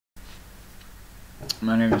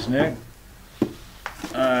My name is Nick.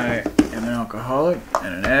 I am an alcoholic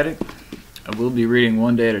and an addict. I will be reading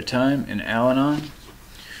One Day at a Time in AlAnon,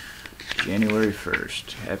 January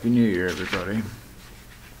 1st. Happy New Year, everybody.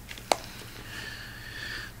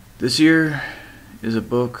 This year is a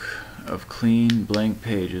book of clean, blank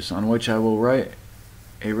pages on which I will write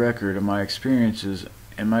a record of my experiences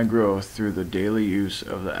and my growth through the daily use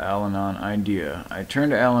of the AlAnon idea. I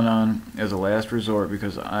turned to AlAnon as a last resort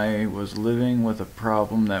because I was living with a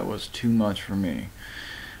problem that was too much for me.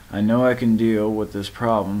 I know I can deal with this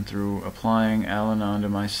problem through applying AlAnon to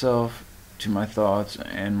myself, to my thoughts,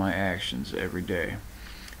 and my actions every day.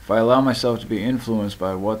 If I allow myself to be influenced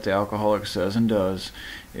by what the alcoholic says and does,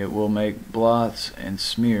 it will make blots and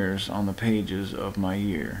smears on the pages of my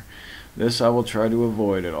year. This I will try to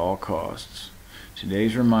avoid at all costs.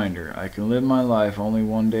 Today's reminder: I can live my life only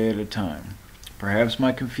one day at a time. Perhaps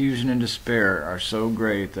my confusion and despair are so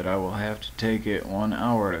great that I will have to take it 1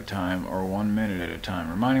 hour at a time or 1 minute at a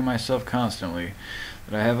time, reminding myself constantly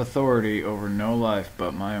that I have authority over no life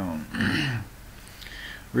but my own.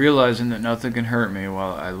 Realizing that nothing can hurt me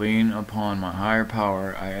while I lean upon my higher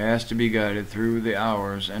power, I ask to be guided through the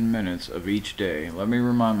hours and minutes of each day. Let me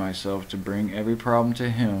remind myself to bring every problem to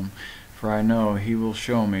Him, for I know He will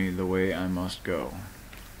show me the way I must go.